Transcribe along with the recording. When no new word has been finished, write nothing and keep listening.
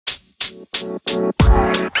Hello,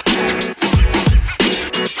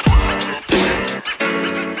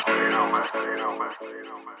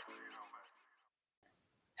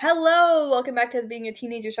 welcome back to the Being a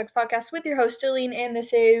Teenager Sucks podcast with your host Jillian, and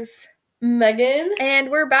this is Megan. And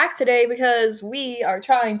we're back today because we are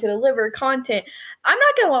trying to deliver content. I'm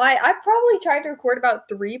not gonna lie, I've probably tried to record about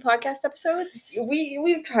 3 podcast episodes.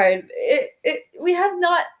 We've tried it. We have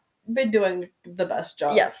not been doing the best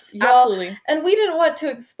job. Yes, y'all, absolutely. And we didn't want to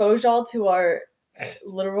expose y'all to our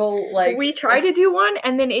literal we tried to do one,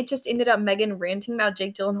 and then it just ended up Megan ranting about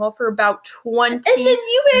Jake Gyllenhaal for about 20 And then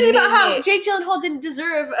you made it about how minutes. Jake Gyllenhaal didn't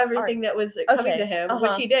deserve everything that was coming to him,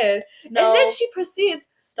 which he did. No, and then she proceeds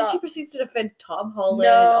to defend Tom Holland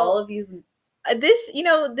and all of these. This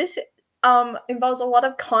involves a lot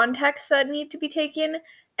of context that need to be taken,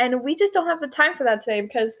 and we just don't have the time for that today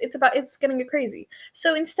because it's gonna get crazy.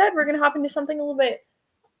 So instead, we're gonna hop into something a little bit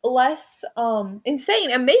less insane,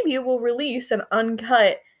 and maybe we'll release an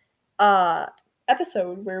uncut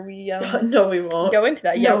episode where we no, we won't go into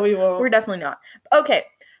that. No, we won't. We're definitely not. Okay,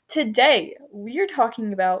 today we're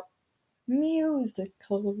talking about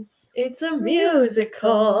musicals. It's a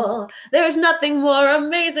musical. There's nothing more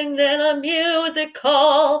amazing than a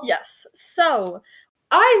musical. Yes. So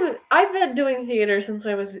I've been doing theater since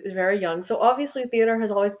I was very young, so obviously theater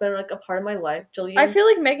has always been like a part of my life. Jillian, I feel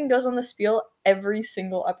like Megan goes on the spiel every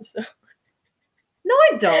single episode. No,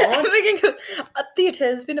 I don't. Megan goes, theater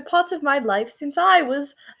has been a part of my life since I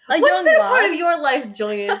was a young What's been lad. a part of your life,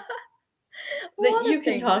 Jillian, that you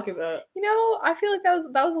can talk about? You know, I feel like that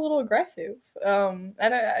was a little aggressive. And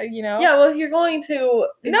Yeah, well, if you're going to...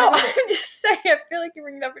 I'm just saying, I feel like you're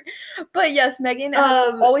bringing it up. But yes, Megan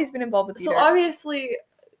has always been involved with theater. So obviously,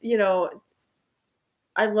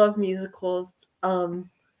 I love musicals.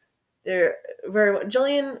 They're very...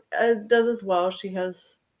 Jillian does as well. She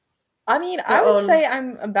has... I mean, I would say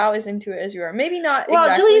I'm about as into it as you are. Maybe not well,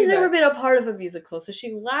 exactly, Jillian's never been a part of a musical, so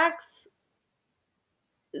she lacks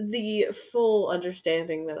the full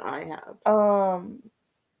understanding that I have.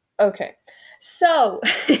 Okay. So,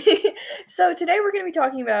 so today we're going to be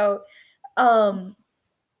talking about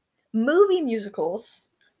movie musicals.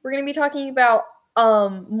 We're going to be talking about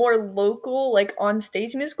more local, like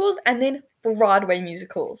on-stage musicals, and then Broadway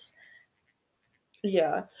musicals.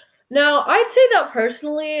 Yeah. Now, I'd say that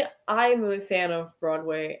personally, I'm a fan of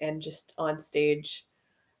Broadway and just on stage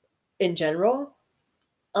in general.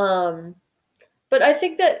 But I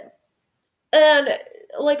think that, and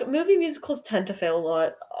like movie musicals tend to fail a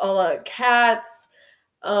lot. A lot. Cats.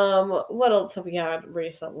 What else have we had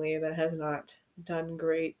recently that has not done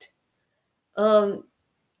great?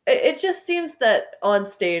 It just seems that on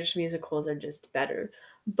stage musicals are just better.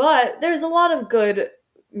 But there's a lot of good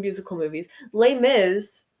musical movies. Les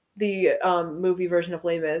Mis, the movie version of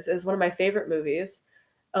Les Mis, is one of my favorite movies.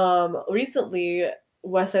 Recently,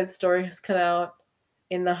 West Side Story has come out,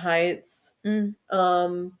 In the Heights. Dear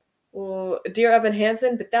Evan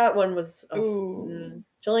Hansen, but that one was...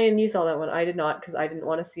 Jillian, you saw that one. I did not, because I didn't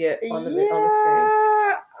want to see it on the screen.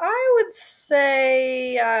 I would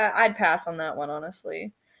say I'd pass on that one,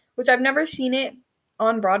 honestly. Which I've never seen it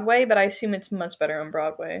on Broadway, but I assume it's much better on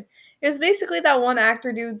Broadway. It was basically that one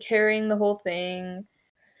actor dude carrying the whole thing.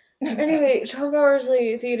 Anyway, Tom Bowers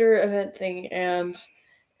theater event thing, and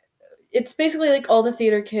it's basically like all the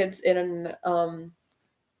theater kids in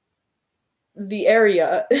the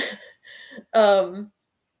area, and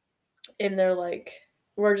they're like,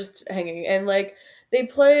 we're just hanging, and like they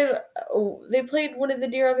played one of the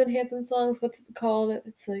Dear Evan Hansen songs. What's it called?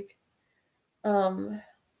 It's like,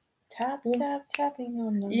 tap tap tapping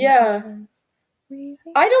on the yeah.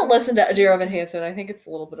 I don't listen to Dear Evan Hansen. I think it's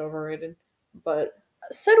a little bit overrated, but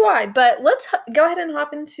so do I. But let's go ahead and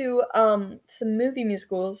hop into some movie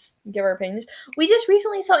musicals. Give our opinions. We just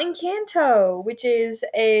recently saw Encanto, which is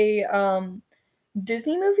a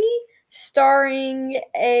Disney movie starring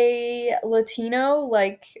a Latino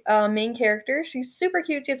main character. She's super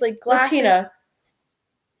cute. She has like glasses. Latina.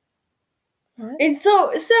 What? And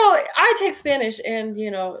so I take Spanish, and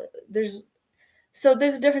there's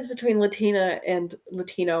a difference between Latina and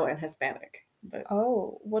Latino and Hispanic. But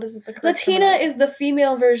what is the Latina is the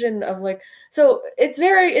female version of so it's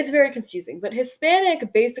very confusing. But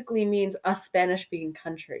Hispanic basically means a Spanish-speaking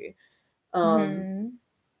country.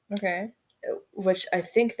 Okay. Which I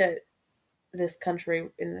think that this country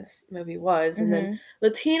in this movie was, and then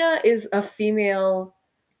Latina is a female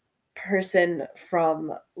person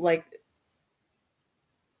from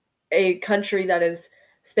a country that is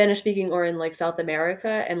Spanish speaking or in South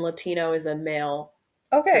America, and Latino is a male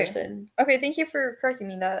person. Okay, thank you for correcting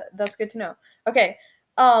me. That's good to know. Okay.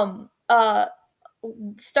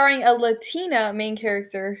 starring a Latina main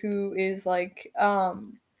character who is like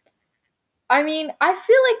I mean, I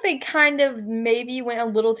feel like they kind of maybe went a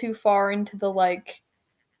little too far into the like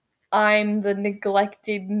I'm the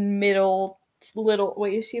neglected middle little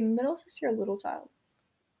wait, is she a middle sister or little child?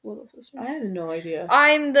 Little sister. I have no idea.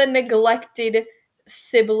 I'm the neglected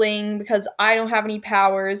sibling because I don't have any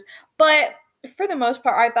powers. But for the most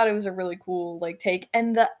part, I thought it was a really cool like take.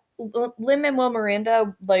 And the Lin-Manuel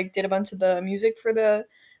Miranda like did a bunch of the music for the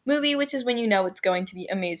movie, which is when you know it's going to be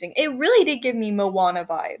amazing. It really did give me Moana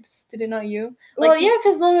vibes. Did it not you? Well, Like yeah,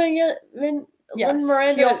 because yes,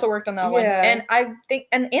 Miranda, he also worked on that one, yeah. and I think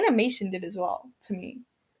and animation did as well to me.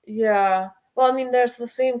 Yeah. Well, I mean, there's the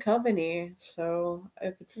same company, so I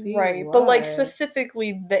could see Right, why. but like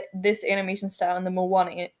specifically this animation style and the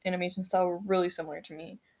Moana animation style were really similar to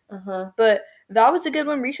me. But that was a good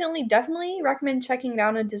one recently. Definitely recommend checking it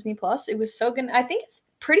out on Disney Plus. It was so good. I think it's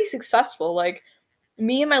pretty successful. Like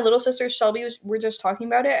me and my little sister Shelby were just talking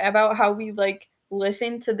about it, about how we like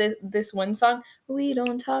listen to this one song. We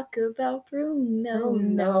don't talk about Bruno,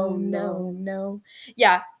 no.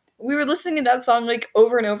 Yeah, we were listening to that song like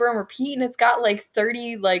over and over on repeat, and it's got like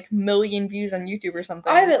 30 like million views on YouTube or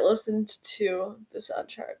something. I haven't listened to the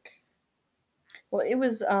soundtrack. Well, it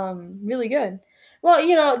was really good. Well,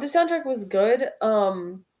 you know, the soundtrack was good.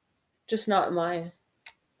 Just not my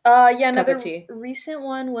Yeah, cup another of tea. recent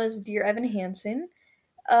one was Dear Evan Hansen.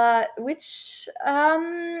 Which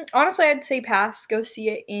honestly I'd say pass. Go see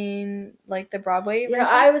it in like the Broadway Yeah,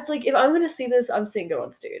 version. I was like, if I'm gonna see this, I'm seeing it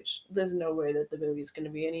on stage. There's no way that the movie's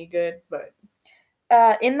gonna be any good, but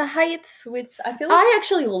In the Heights, which I feel like I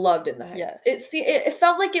actually loved In the Heights. Yes. It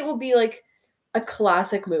felt like it would be like a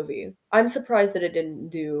classic movie. I'm surprised that it didn't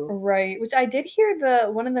do right, which I did hear the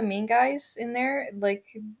one of the main guys in there like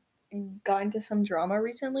got into some drama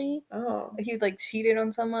recently. Oh. He like cheated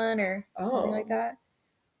on someone or something like that.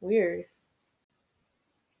 Weird.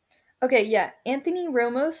 Okay, yeah. Anthony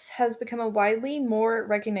Ramos has become a widely more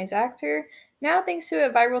recognized actor. Now, thanks to a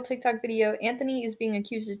viral TikTok video, Anthony is being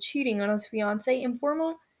accused of cheating on his fiancée and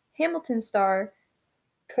former Hamilton star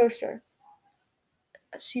co-star.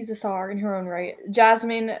 She's a star in her own right.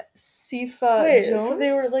 Jasmine Sifa Wait, Jones. so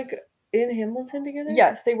they were like in Hamilton together?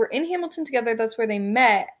 Yes, they were in Hamilton together. That's where they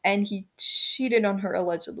met, and he cheated on her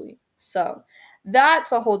allegedly. So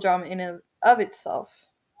that's a whole drama in of itself.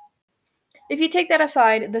 If you take that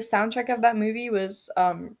aside, the soundtrack of that movie was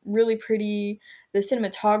really pretty. The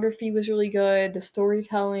cinematography was really good. The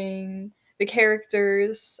storytelling, the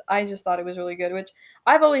characters, I just thought it was really good, which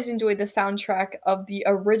I've always enjoyed the soundtrack of the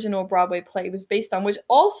original Broadway play it was based on, which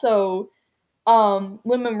also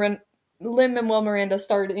Lin-Manuel Miranda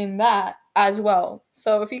starred in that as well.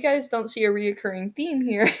 So if you guys don't see a reoccurring theme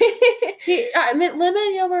here,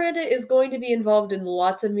 Lin-Manuel Miranda is going to be involved in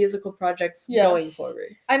lots of musical projects going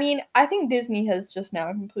forward. I mean, I think Disney has just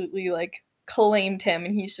now completely like claimed him,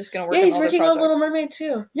 and he's just gonna work. Yeah, he's on working other on Little projects. Mermaid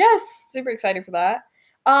too. Yes, super excited for that.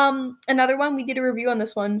 Another one we did a review on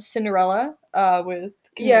this one, Cinderella, with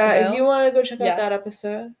Camille if you want to go check out that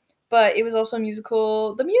episode. But it was also a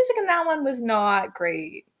musical. The music in that one was not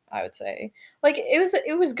great, I would say. Like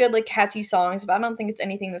it was good, like catchy songs, but I don't think it's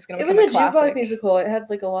anything that's gonna. It was a jukebox musical. It had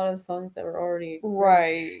like a lot of songs that were already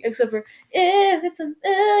right, except for if it's a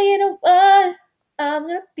million one, I'm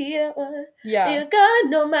gonna be a one. Yeah, you're gonna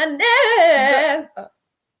know my name.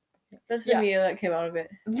 That's the me that came out of it.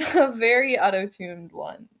 The very auto-tuned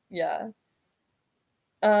one. Yeah.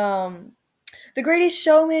 The Greatest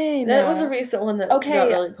Showman. That was a recent one that got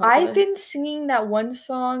really popular. I've been singing that one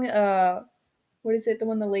song. What is it? The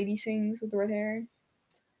one the lady sings with the red hair.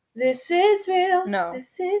 This is real. No.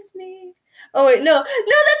 This is me. Oh wait, no,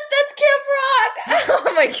 that's Camp Rock.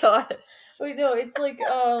 Oh my gosh. Wait, no, it's like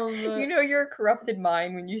You know you're a corrupted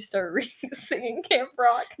mind when you start singing Camp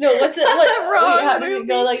Rock. No, what's it? What? Wrong wait, how movie. did it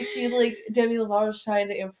go? Like Demi Lovato's trying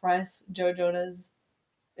to impress Joe Jonas.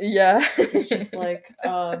 Yeah. It's just like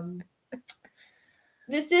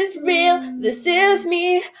this is real. This is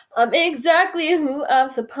me. I'm exactly who I'm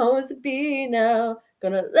supposed to be now.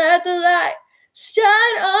 Gonna let the light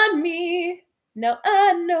shine on me. Now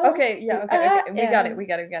I know. Okay, yeah, okay. We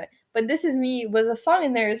got it. But This Is Me was a song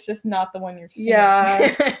in there. It's just not the one you're singing.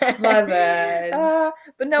 Yeah, my bad.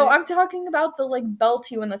 But no, I'm talking about the like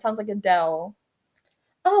belty one that sounds like Adele.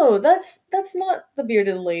 Oh, that's not the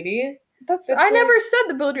bearded lady. I never said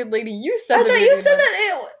the bearded lady. You said. I thought you said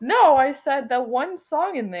that. No, I said that one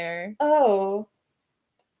song in there. Oh,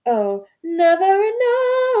 never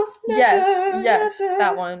enough. Yes,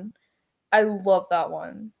 that one. I love that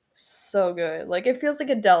one. So good. Like it feels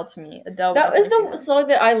like Adele to me. Adele. That was the song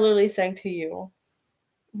that I literally sang to you.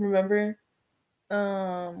 Remember?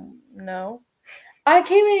 No. I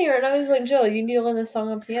came in here and I was like, Jill, you need to learn this song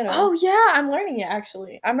on piano. Oh yeah, I'm learning it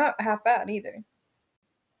actually. I'm not half bad either.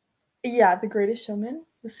 Yeah, The Greatest Showman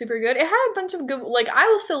was super good. It had a bunch of good, like, I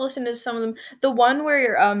will still listen to some of them. The one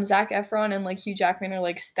where Zac Efron and like Hugh Jackman are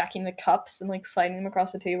like stacking the cups and like sliding them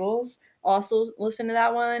across the tables. Also listen to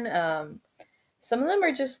that one. Some of them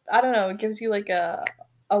are just, I don't know, it gives you like a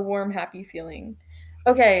warm, happy feeling.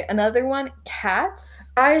 Okay, another one,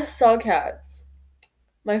 Cats. I saw Cats.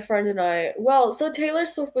 My friend and I. Well, so Taylor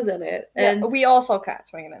Swift was in it, and Yeah, we all saw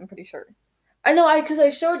Cats, Megan. I'm pretty sure. I know because I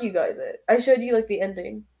showed you guys it. I showed you like the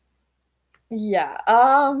ending. Yeah.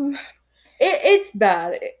 It's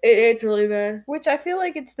bad. It's really bad. Which I feel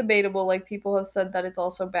like it's debatable. Like people have said that it's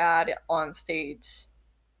also bad on stage.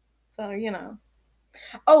 So you know.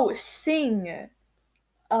 Oh, Sing.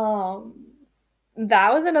 Um,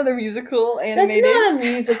 that was another musical animated. That's not a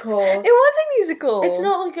musical. It was a musical. It's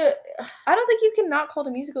not like a. I don't think you can not call it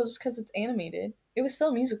a musical just because it's animated. It was still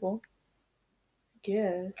a musical.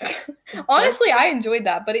 Yes. Honestly, I enjoyed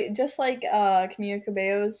that, but it just like Camila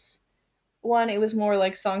Cabello's one, it was more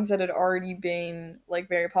like songs that had already been like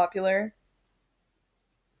very popular.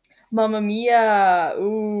 Mamma Mia,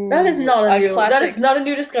 ooh, That is not a new. classic. That is not a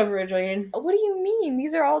new discovery, Jane. What do you mean?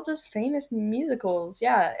 These are all just famous musicals.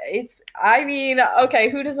 Yeah, it's. I mean, okay,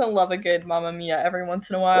 who doesn't love a good Mamma Mia every once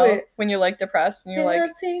in a while Wait. when you're like depressed and you're like,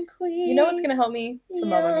 Dancing Queen. you know what's gonna help me? Some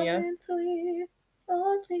Mamma Mia. Young and sweet,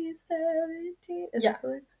 only 17. Is Yeah. that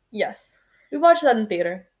correct? Yes. We watched that in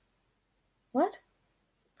theater. What?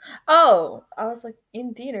 Oh, I was like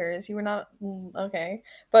in theaters. You were not okay,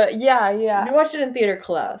 but yeah. We watched it in theater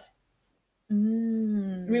class.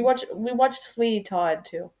 Mm. We watched Sweeney Todd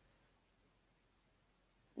too.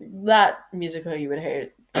 That musical you would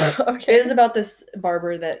hate. Okay. It is about this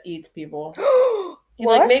barber that eats people. He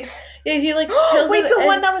What? like makes he like kills Wait, them the and-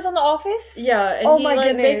 one that was on The Office? Yeah, and Oh he my like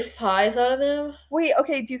goodness. makes pies out of them. Wait,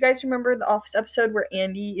 okay, do you guys remember the Office episode where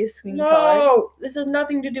Andy is Sweeney Todd? No, this has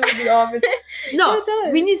nothing to do with The Office. No, Yeah, it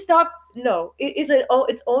does. we need to stop. No, it is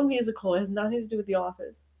its own musical. It has nothing to do with The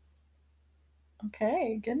Office.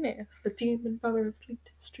 Okay, goodness. The Demon Father of Sleep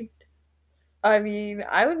Street. I mean,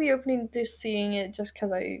 I would be open to seeing it just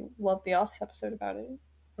because I love the Office episode about it.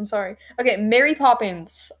 I'm sorry. Okay, Mary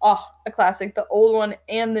Poppins. Oh, a classic. The old one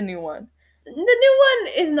and the new one. The new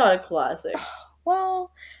one is not a classic.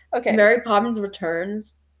 Well, okay. Mary Poppins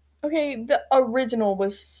Returns. Okay, the original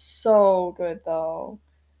was so good though.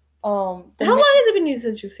 How long has it been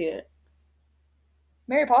since you've seen it?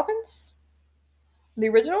 Mary Poppins? The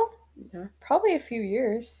original? Yeah. Probably a few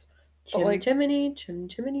years. Chimney.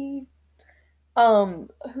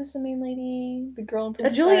 Who's the main lady? The girl in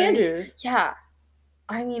Princess Julie Diaries? Andrews. Yeah.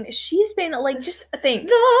 I mean, she's been like just a thing.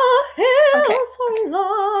 The hills Okay. are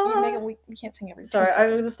long. Megan, we can't sing every. Sorry, I'm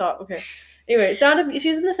gonna stop. Okay. Anyway,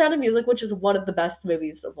 she's in The Sound of Music, which is one of the best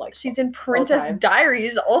movies of like. She's in Princess time.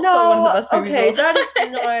 Diaries, also one of the best movies. Okay, of all that is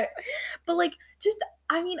time. not. But like, just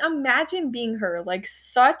I mean, imagine being her, like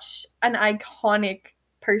such an iconic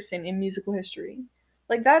person in musical history.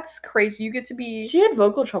 Like that's crazy. You get to be She had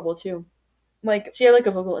vocal trouble too. like She had like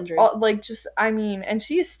a vocal injury. like just I mean, and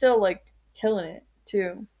she is still like killing it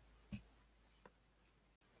too.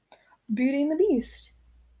 Beauty and the Beast,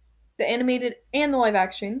 the animated and the live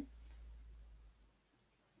action.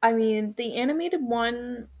 I mean, the animated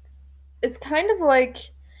one, it's kind of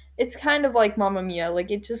like Mamma Mia.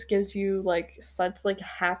 Like it just gives you like such like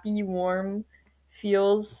happy, warm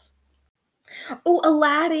feels. Oh,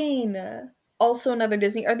 Aladdin. Also another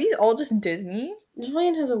Disney. Are these all just Disney?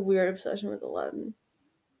 Julian has a weird obsession with Aladdin.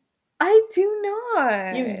 I do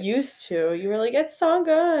not. You used to. You were like, it's so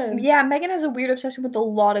good. Yeah, Megan has a weird obsession with a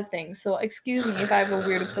lot of things. So excuse me if I have a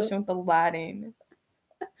weird obsession with Aladdin.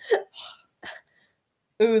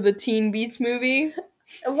 Ooh, the Teen Beats movie.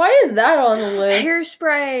 Why is that on the list?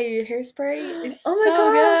 Hairspray is Oh my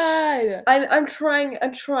so gosh. good.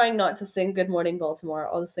 I'm trying not to sing Good Morning Baltimore.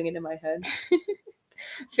 I'll just sing it in my head.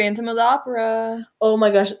 Phantom of the Opera. Oh my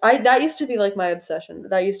gosh. That used to be like my obsession.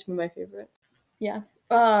 That used to be my favorite. Yeah.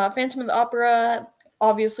 Phantom of the Opera,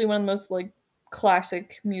 obviously one of the most like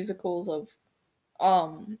classic musicals of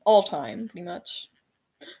all time, pretty much.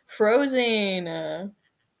 Frozen.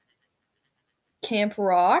 Camp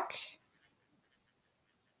Rock.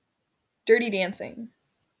 Dirty Dancing.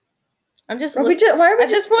 I'm just Why are we at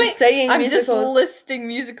this just point, saying I'm musicals? just listing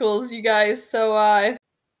musicals, you guys. So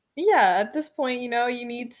yeah, at this point, you know, you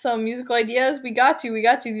need some musical ideas. We got you.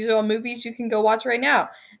 These are all movies you can go watch right now.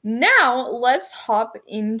 Now, let's hop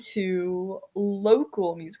into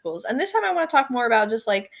local musicals. And this time I want to talk more about just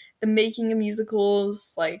like the making of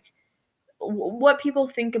musicals, like what people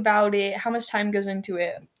think about it, how much time goes into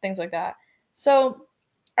it, things like that. So,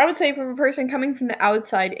 I would say from a person coming from the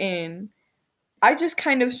outside in, I just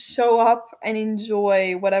kind of show up and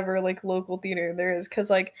enjoy whatever like local theater there is, cuz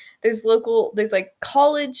like there's like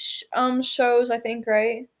college shows, I think,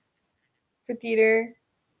 right? For theater.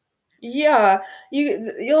 Yeah,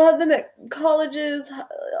 you'll have them at colleges,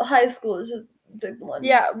 high school is a big one.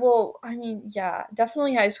 Yeah, well, I mean, yeah,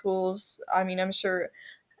 definitely high schools. I mean, I'm sure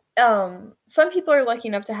some people are lucky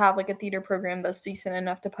enough to have like a theater program that's decent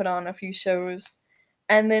enough to put on a few shows.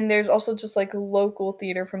 And then there's also just like local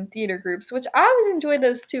theater from theater groups, which I always enjoy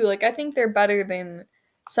those too. Like I think they're better than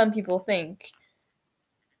some people think.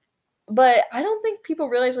 But I don't think people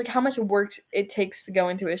realize like how much work it takes to go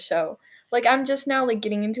into a show. Like I'm just now like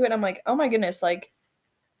getting into it. I'm like, "Oh my goodness, like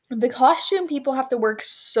the costume people have to work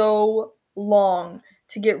so long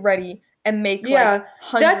to get ready and make like Yeah,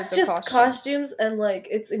 hundreds that's of just costumes." costumes, and like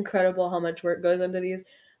it's incredible how much work goes into these.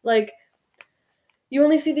 Like you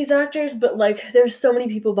only see these actors, but like there's so many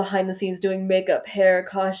people behind the scenes doing makeup, hair,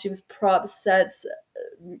 costumes, props, sets,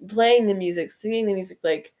 playing the music, singing the music.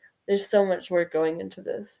 Like there's so much work going into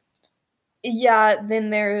this. Yeah, then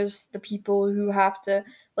there's the people who have to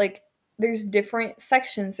like there's different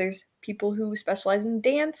sections. There's people who specialize in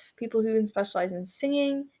dance, people who specialize in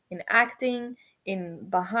singing, in acting, in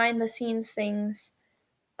behind the scenes things.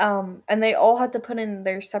 And they all have to put in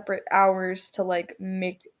their separate hours to like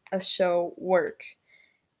make a show work.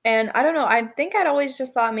 And I don't know, I think I'd always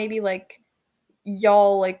just thought maybe like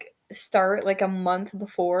y'all like start like a month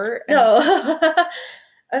before and No,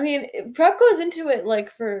 I mean prep goes into it like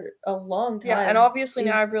for a long yeah, and time. obviously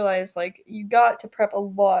now I've realized like you got to prep a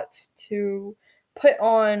lot to put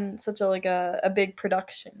on such a like a big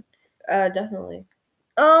production. Definitely.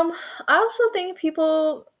 Um, I also think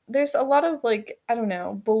people there's a lot of like I don't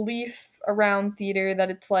know belief around theater that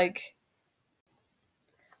it's like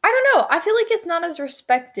I don't know. I feel like it's not as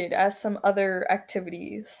respected as some other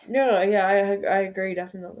activities, No, yeah, I agree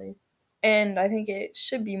definitely. and I think it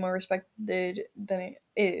should be more respected than it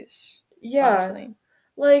is. Yeah, Honestly,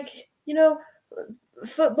 like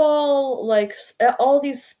football, like all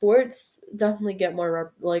these sports definitely get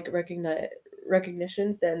more like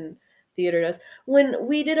recognition than theater does. When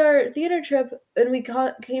we did our theater trip and we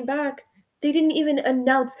came back, they didn't even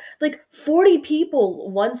announce like 40 people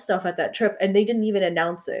won stuff at that trip and they didn't even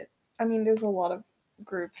announce it. I mean, there's a lot of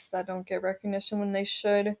groups that don't get recognition when they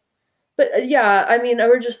should. But yeah, I mean,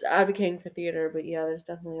 we're just advocating for theater, but yeah, there's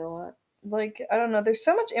definitely a lot. Like I don't know. There's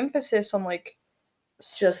so much emphasis on like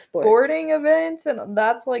Just sports. sporting events, and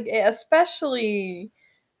that's like it, especially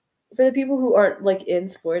For the people who aren't like in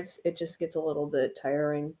sports, it just gets a little bit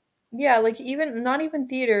tiring. yeah, like even not even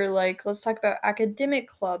theater, like let's talk about academic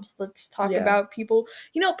clubs. Let's talk Yeah. about people,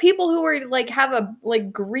 people who are like have a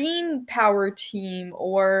like green power team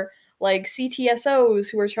or like CTSOs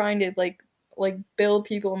who are trying to like build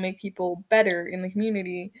people and make people better in the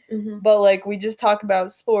community. Hmm. But like we just talk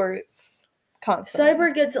about sports constantly.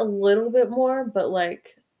 Cyber gets a little bit more, but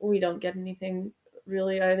like we don't get anything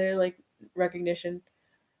really either, like recognition.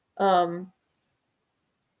 Um,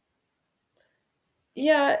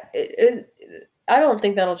 yeah, I don't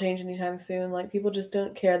think that'll change anytime soon. Like people just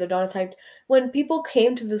don't care. They're not as hyped. When people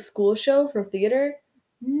came to the school show for theater,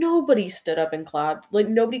 nobody stood up and clapped. Like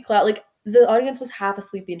nobody clapped. Like the audience was half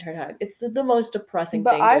asleep the entire time. It's the most depressing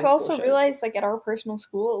But thing I've doing school also shows. realized, like, at our personal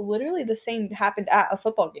school, literally the same happened at a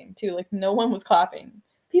football game, too. Like, no one was clapping.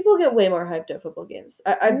 People get way more hyped at football games.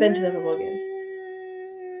 I've been to the football games.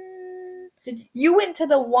 Did You went to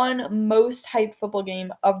the one most hyped football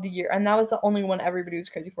game of the year, and that was the only one everybody was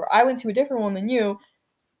crazy for. I went to a different one than you.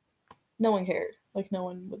 No one cared. Like, no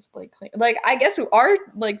one was, like, like, I guess our,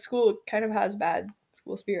 like, school kind of has bad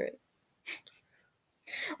school spirit.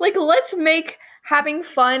 Like, let's make having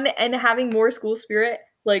fun and having more school spirit,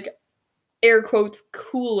 like, air quotes,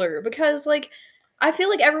 cooler. Because, like, I feel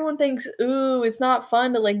like everyone thinks, ooh, it's not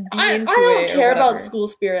fun to like be into I don't it or care about whatever. school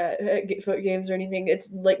spirit at foot games or anything.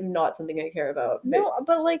 It's like not something I care about. No,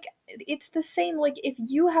 but like it's the same. Like if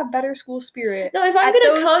you have better school spirit, No, if I'm at gonna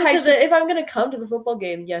those come to types the if I'm gonna come to the football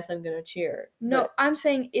game, yes, I'm gonna cheer. no, But I'm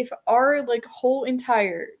saying if our like whole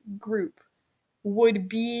entire group would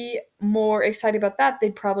be more excited about that,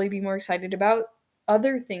 they'd probably be more excited about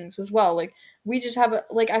other things as well. Like we just have a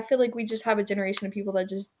like I feel like we just have a generation of people that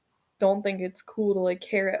just don't think it's cool to like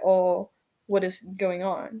care at all what is going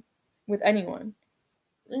on with anyone.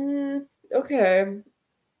 okay.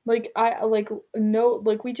 Like I like no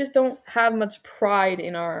like we just don't have much pride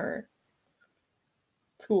in our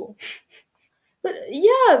school. But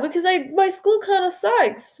yeah, because my school kind of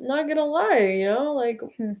sucks. Not gonna lie, like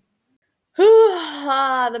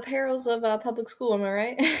Ah, the perils of public school, am I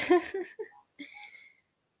right?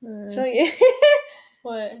 showing you.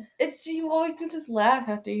 What? It's you always do this laugh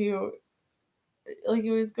after you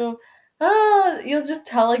you always go, oh, you'll just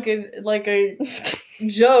tell like a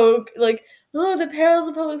joke, like, oh, the perils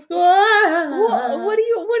of public school. What do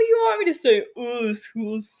you want me to say? Oh,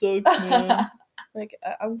 school sucks, man. Like,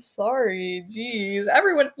 I'm sorry. Jeez.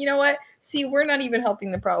 Everyone, you know what? See, we're not even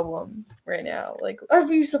helping the problem right now. Like, Are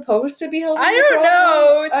we supposed to be helping? I the don't problem?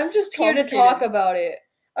 know. It's I'm just here to complicated. talk about it.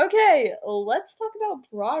 Okay, let's talk about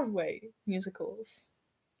Broadway musicals.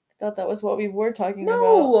 I thought that was what we were talking about.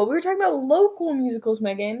 No, we were talking about local musicals,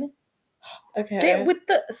 Megan. Okay. Get with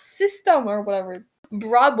the system or whatever.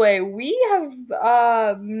 Broadway, we have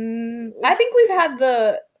I think we've had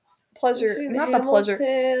the pleasure, not Hamilton, the pleasure,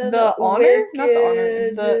 the honor, not the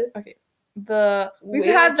honor, the okay. We've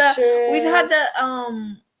had the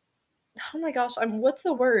oh my gosh, what's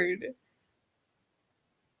the word?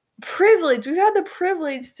 Privilege. We've had the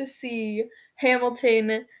privilege to see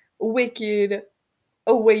Hamilton, Wicked,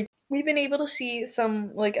 Away. We've been able to see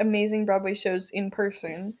some like amazing Broadway shows in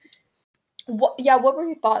person. What were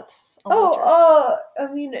your thoughts on I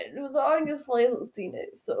mean, the audience probably hasn't seen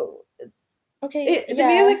it, so okay. the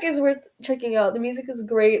music is worth checking out. The music is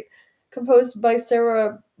great, composed by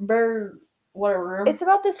Sarah Burr, whatever. It's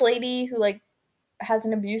about this lady who like has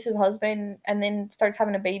an abusive husband and then starts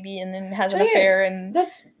having a baby and then has an affair and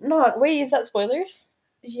that's not. Wait, is that spoilers?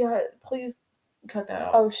 Yeah, please cut that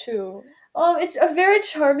out. Oh shoot. It's a very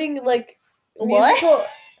charming musical. What?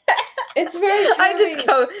 It's very charming. I just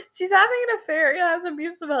go, she's having an affair, yeah, has an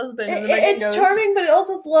abusive husband. And It's charming, but it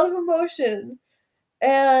also has a lot of emotion.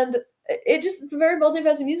 And it's a very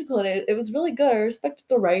multifaceted musical, and it was really good. I respected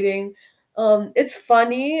the writing. It's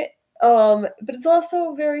funny, but it's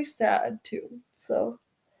also very sad too. So,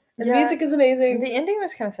 and the music is amazing. The ending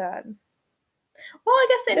was kind of sad. Well, I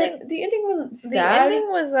guess the ending wasn't sad. The ending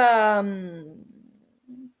was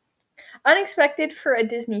unexpected for a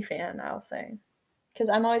Disney fan, I'll say. Because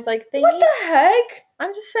I'm always like, what the heck?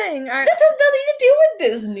 I'm just saying. That has nothing to do with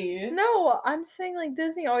Disney. No, I'm saying like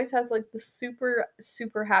Disney always has like the super,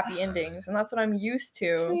 super happy endings, and that's what I'm used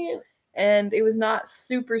to. And it was not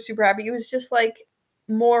super, super happy. It was just like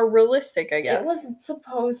more realistic, I guess. It wasn't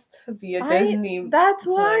supposed to be a Disney. That's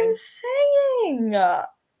what I'm saying.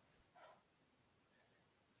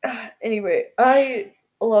 Anyway, I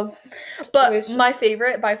love. But my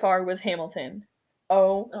favorite by far was Hamilton.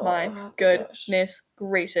 Oh my goodness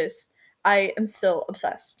gracious. I am still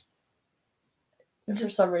obsessed. For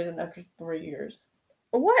some reason, after 3 years.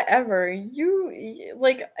 Whatever. You,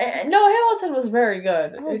 like... No, Hamilton was very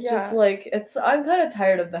good. Oh, it's just, like, I'm kind of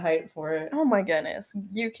tired of the hype for it. Oh my goodness.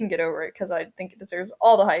 You can get over it, because I think it deserves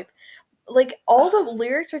all the hype. Like, all the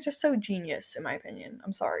lyrics are just so genius, in my opinion.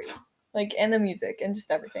 I'm sorry. Like, and the music, and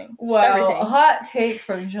just everything. Wow, a hot take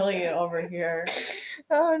from Jillian over here.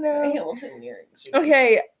 Oh no. Hamilton lyrics.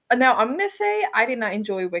 Okay, now I'm gonna say I did not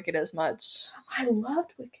enjoy Wicked as much. I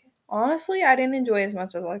loved Wicked. Honestly, I didn't enjoy as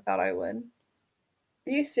much as I thought I would.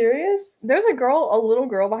 Are you serious? There's a little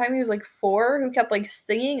girl behind me who was like 4 who kept like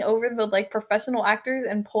singing over the like professional actors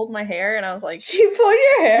and pulled my hair, and I was like, she pulled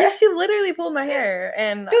your hair? Yeah, she literally pulled my hair.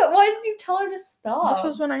 And dude, why didn't you tell her to stop? This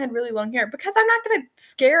was when I had really long hair, because I'm not gonna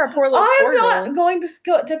scare a poor little 4-year-old. I'm not going to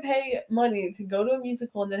pay money to go to a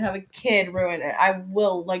musical and then have a kid ruin it. I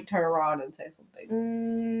will like turn around and say something.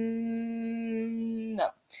 No.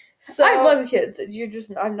 So I love kids.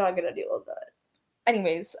 I'm not gonna deal with that.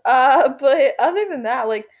 Anyways, but other than that,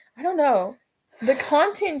 like, I don't know. The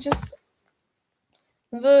content just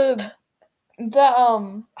I don't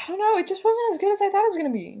know, it just wasn't as good as I thought it was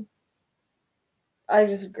gonna be. I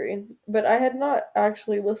disagree. But I had not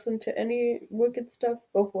actually listened to any Wicked stuff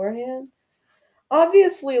beforehand.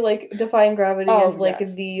 Obviously, like, Defying Gravity is like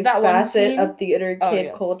the facet of theater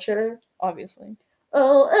kid culture. Obviously.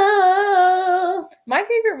 Oh. My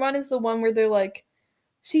favorite one is the one where they're like,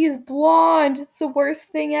 she is blonde, it's the worst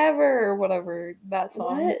thing ever, or whatever, that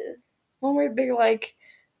song. What? One where they're like,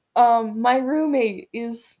 my roommate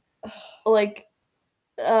is, like,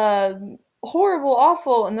 horrible,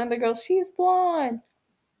 awful, and then they go, she's blonde.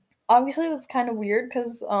 Obviously, that's kind of weird,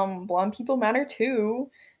 because, blonde people matter too,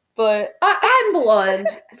 but... I'm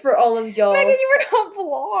blonde, for all of y'all. Megan, you were not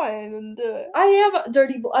blonde. I'm a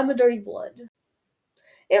dirty blonde.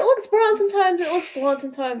 It looks brown sometimes, it looks blonde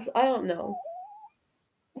sometimes, I don't know.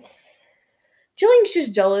 Jillian's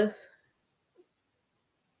just jealous.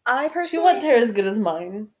 I personally... She wants hair as good as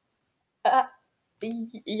mine.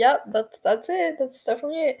 Yep, that's it. That's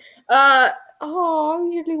definitely it. Oh,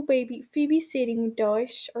 your little baby. Phoebe's sitting with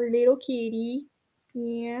us, our little kitty.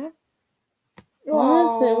 Yeah.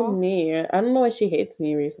 Why sit with me? I don't know why she hates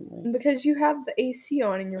me recently. Because you have the AC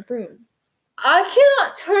on in your room. I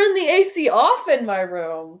cannot turn the AC off in my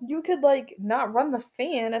room. You could like not run the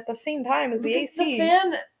fan at the same time as the Because AC. the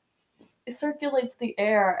fan circulates the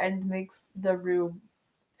air and makes the room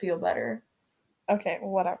feel better. Okay,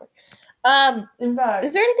 whatever. In fact,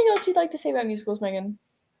 Is there anything else you'd like to say about musicals, Megan?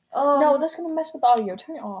 No, that's gonna mess with the audio.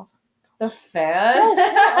 Turn it off. the fan. Yes,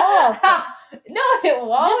 turn it off. No, it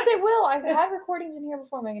won't. Yes, it will. I've had recordings in here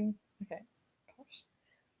before, Megan. Okay. Gosh.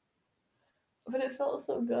 But it felt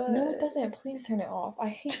so good. No, it doesn't. Please turn it off. I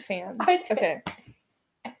hate fans. I do. Okay.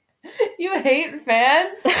 You hate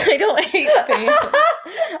fans? I don't hate fans.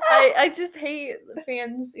 I just hate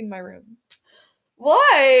fans in my room.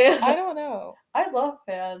 Why? I don't know. I love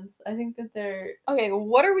fans. I think that they're. Okay,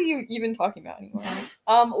 what are we even talking about anymore?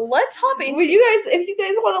 Let's hop into. Would you guys, if you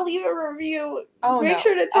guys want to leave a review, make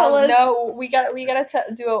sure to tell us. No, we gotta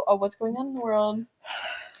do a what's going on in the world.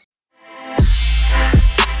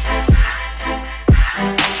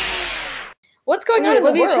 What's going on in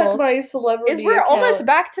the world? Let me check my celebrity. Is we're account. almost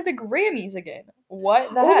back to the Grammys again.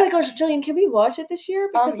 What the Oh heck? my gosh, Jillian, can we watch it this year?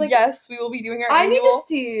 Because yes, we will be doing our I annual. need to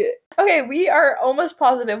see. Okay, we are almost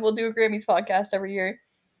positive we'll do a Grammys podcast every year.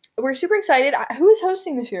 We're super excited. Who is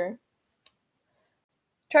hosting this year?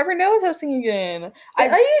 Trevor Noah is hosting again. Are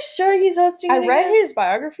you sure he's hosting? I read his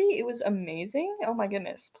biography. It was amazing. Oh my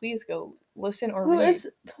goodness! Please go listen or read.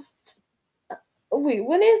 Wait,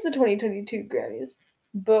 when is the 2022 Grammys?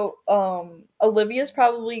 But Olivia's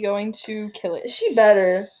probably going to kill it. She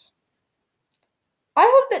better. I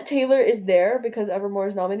hope that Taylor is there because Evermore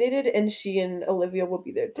is nominated, and she and Olivia will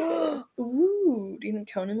be there together. Ooh, do you think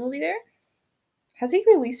Conan will be there? Has he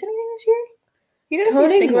released anything this year? He did a few Conan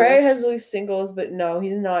singles. Gray has released singles, but no,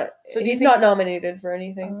 he's not. So he's not nominated for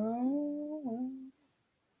anything.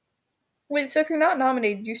 Wait, so if you're not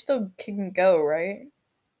nominated, you still can go, right?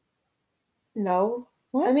 No.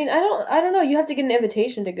 What? I mean, I don't know. You have to get an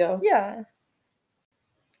invitation to go. Yeah.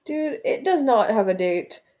 Dude, it does not have a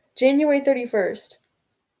date. January 31st.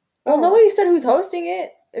 Well, nobody said who's hosting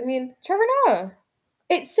it. I mean, Trevor Noah.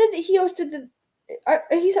 It said that he hosted the.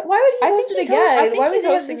 He said, why would he host it again? Why would they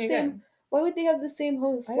have the same? Again. Why would they have the same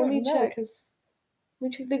host? Let me check. Let me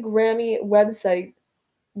check the Grammy website,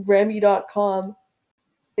 Grammy.com.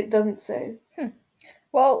 It doesn't say.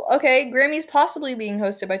 Well, okay, Grammy's possibly being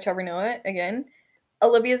hosted by Trevor Noah again.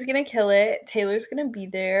 Olivia's gonna kill it. Taylor's gonna be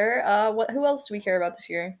there. Who else do we care about this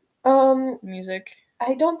year? Music.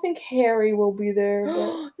 I don't think Harry will be there. But...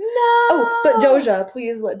 No. Oh, but Doja,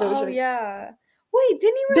 please let Doja. Oh yeah. Wait,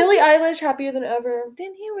 didn't he? Billie Eilish, Happier Than Ever.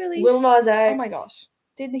 Didn't he release? Lil Nas X. Oh my gosh.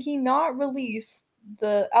 Did he not release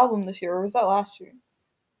the album this year, or was that last year?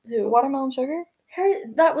 Who? Watermelon Sugar? Harry,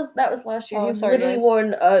 that was last year. Oh, he sorry, literally guys.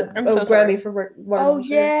 won a so Grammy sorry. for Watermelon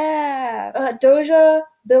Sugar. Yeah. Doja,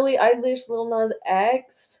 Billie Eilish, Lil Nas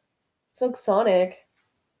X, Silk Sonic.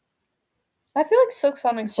 I feel like Silk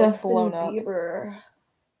Sonic's Justin blown up. Bieber.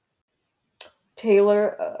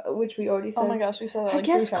 Taylor, which we already said. Oh my gosh, we said that I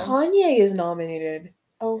guess 3 times. Kanye is nominated.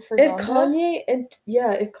 Oh, for If Donda?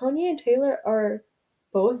 if Kanye and Taylor are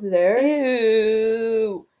both there.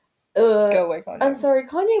 Ew. Go away, Kanye. I'm sorry,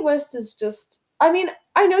 Kanye West is just. I mean,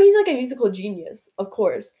 I know he's like a musical genius, of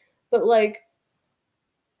course, but like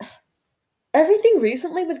everything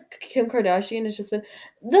recently with Kim Kardashian has just been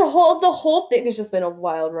the whole thing has just been a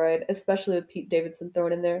wild ride, especially with Pete Davidson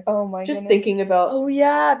thrown in there. Oh my Just goodness. thinking about. Oh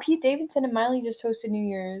yeah, Pete Davidson and Miley just hosted New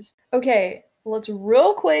Year's. Okay, let's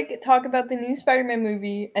real quick talk about the new Spider-Man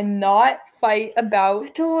movie and not fight about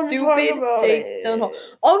stupid Jake Gyllenhaal.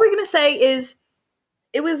 All we're gonna say is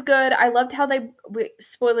it was good. I loved how they.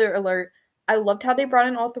 Spoiler alert. I loved how they brought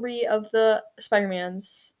in all 3 of the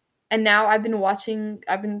Spider-Mans. And now I've been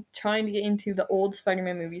trying to get into the old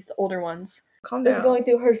Spider-Man movies, the older ones. Calm down. Is going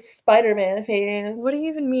through her Spider-Man phase. What do you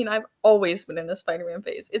even mean? I've always been in the Spider-Man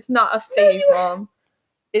phase. It's not a phase, Mom.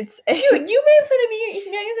 It's a... You made fun of me. You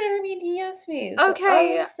consider me DS phase.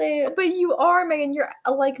 Okay, So but you are, Megan. You're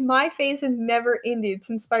like, my phase has never ended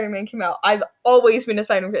since Spider-Man came out. I've always been a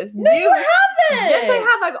Spider-Man phase. No, you haven't. Yes, I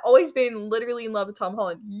have. I've always been literally in love with Tom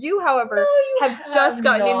Holland. You, however, No, you have just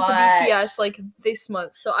gotten not. into BTS like this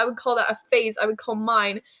month. So I would call that a phase. I would call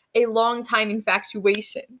mine a long time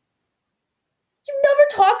infatuation. You never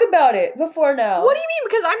talk about it before now. What do you mean?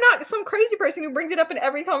 Because I'm not some crazy person who brings it up in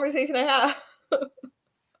every conversation I have.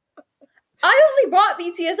 I only brought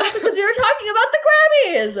BTS up because we were talking about the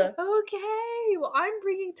Grammys. Okay, well, I'm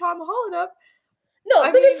bringing Tom Holland up. No, I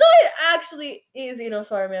because mean- Zoe actually is in a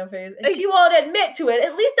Spider-Man phase, and she won't admit to it.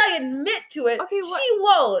 At least I admit to it. Okay, what- She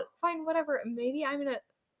won't. Fine, whatever. Maybe I'm in a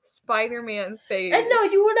Spider-Man face. And no,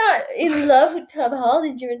 you were not in love with Tom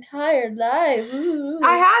Holland your entire life.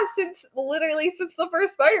 I have since the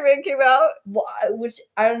first Spider-Man came out. Why? Which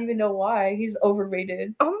I don't even know why. He's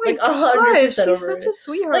overrated. Oh my Like, gosh, 100% he's such overrated. a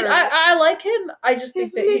sweetheart. Like I like him. I just think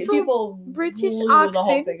His that little people British blew the whole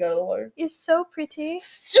accent thing out of the water. is so pretty.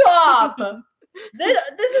 Stop.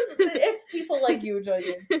 It's people like you,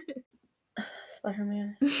 Jordan.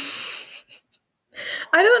 Spider-Man.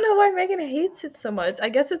 I don't know why Megan hates it so much. I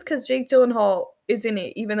guess it's because Jake Gyllenhaal is in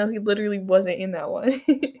it, even though he literally wasn't in that one.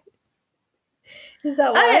 Is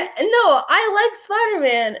that why? No, I like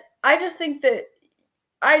Spider-Man. I just think that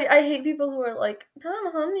I hate people who are like,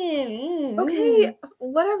 Tom Holland. Okay,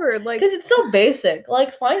 whatever. Like, because it's so basic.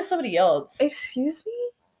 Like, find somebody else. Excuse me?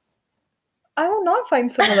 I will not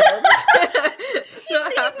find someone else.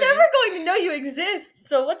 He's never going to know you exist,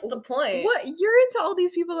 so what's the point? What? You're into all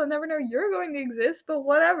these people that never know you're going to exist, but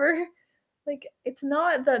whatever. Like, it's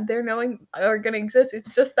not that they're knowing are going to exist,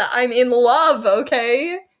 it's just that I'm in love,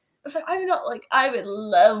 okay? But I'm not, like, I'm in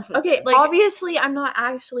love. Okay, like, obviously I'm not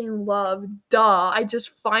actually in love, duh. I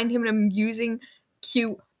just find him an amusing,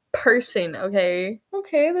 cute person, okay?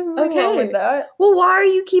 Okay, there's nothing wrong with that. Well, why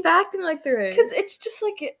do you keep acting like there is? Because it's just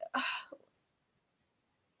like...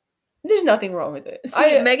 There's nothing wrong with it.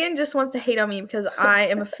 See, Megan just wants to hate on me because I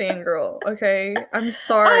am a fangirl, okay? I'm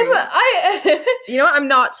sorry. You know what? I'm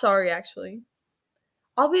not sorry, actually.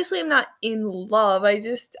 Obviously, I'm not in love. I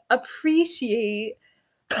just appreciate...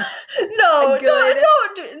 No,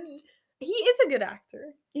 don't. He is a good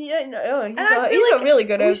actor. Yeah, no, he's a really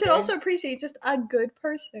good actor. We should also appreciate just a good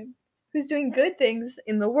person who's doing good things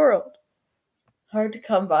in the world. Hard to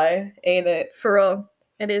come by, ain't it? For real.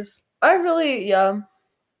 It is. I really, yeah.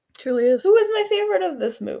 Truly is. Who is my favorite of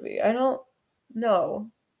this movie? I don't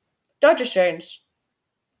know. Doctor Strange.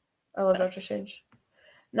 I love Doctor Strange.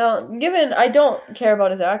 Now, given I don't care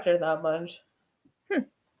about his actor that much.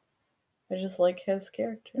 I just like his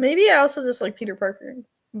character. Maybe I also just like Peter Parker,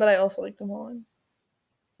 but I also like Tom Holland.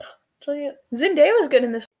 Zendaya was good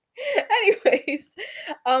in this. Anyways,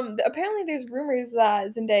 apparently there's rumors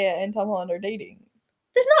that Zendaya and Tom Holland are dating.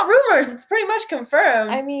 There's not rumors. It's pretty much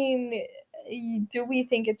confirmed. I mean, do we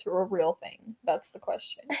think it's a real thing? That's the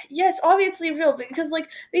question. Yes, obviously real, because like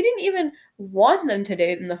they didn't even want them to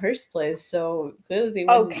date in the first place, so clearly they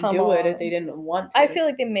wouldn't do it if they didn't want to. I feel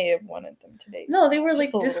like they may have wanted them to date. No, they were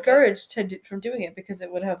like discouraged from doing it because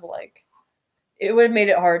it would have made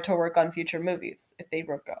it hard to work on future movies if they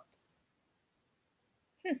broke up.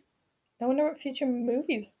 I wonder what future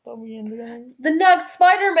movies they'll be in together. The next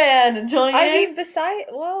Spider-Man, Julian. I mean,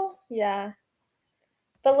 yeah.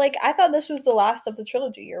 But, like, I thought this was the last of the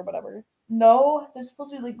trilogy or whatever. No, there's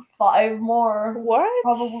supposed to be, like, 5 more. What?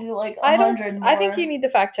 Probably, like, 100 more. I think you need to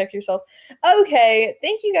fact check yourself. Okay,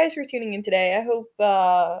 thank you guys for tuning in today. I hope,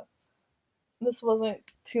 this wasn't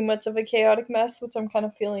too much of a chaotic mess, which I'm kind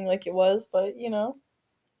of feeling like it was, but, you know.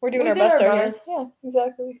 We're doing our best out here. Yeah,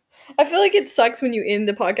 exactly. I feel like it sucks when you end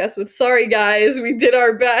the podcast with, sorry guys, we did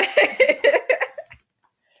our best.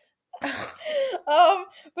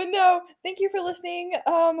 But no, thank you for listening.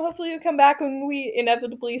 Hopefully you'll come back when we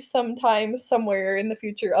inevitably sometime somewhere in the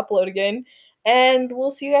future upload again. And we'll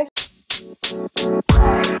see you guys.